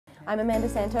I'm Amanda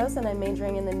Santos and I'm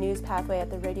majoring in the news pathway at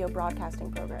the radio broadcasting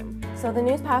program. So the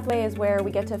news pathway is where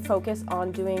we get to focus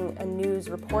on doing a news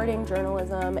reporting,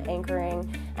 journalism, anchoring,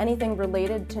 anything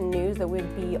related to news that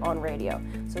would be on radio.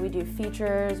 So we do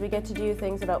features, we get to do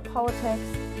things about politics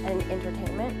and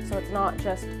entertainment, so it's not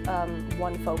just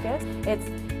one focus.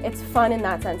 It's fun in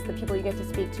that sense, the people you get to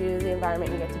speak to, the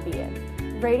environment you get to be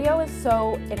in. Radio is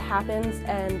so it happens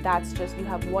and that's just, you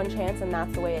have one chance and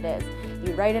that's the way it is.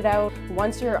 You write it out,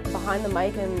 once you're behind the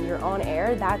mic and you're on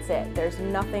air, that's it. There's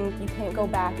nothing, you can't go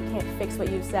back, you can't fix what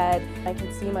you said. I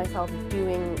can see myself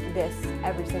doing this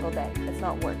every single day. It's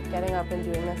not work. Getting up and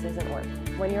doing this isn't work.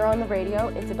 When you're on the radio,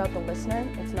 it's about the listener,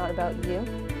 it's not about you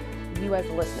as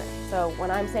the listener. So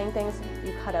when I'm saying things,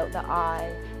 you cut out the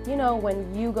I. You know,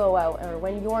 when you go out or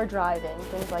when you're driving,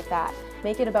 things like that.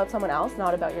 Make it about someone else,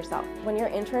 not about yourself. When you're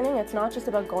interning, it's not just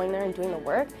about going there and doing the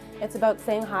work. It's about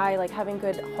saying hi, like having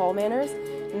good hall manners,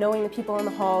 knowing the people in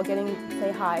the hall,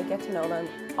 say hi, get to know them,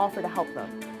 offer to help them.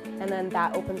 And then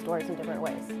that opens doors in different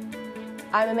ways.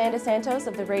 I'm Amanda Santos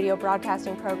of the radio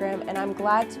broadcasting program, and I'm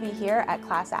glad to be here at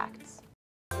Class Act.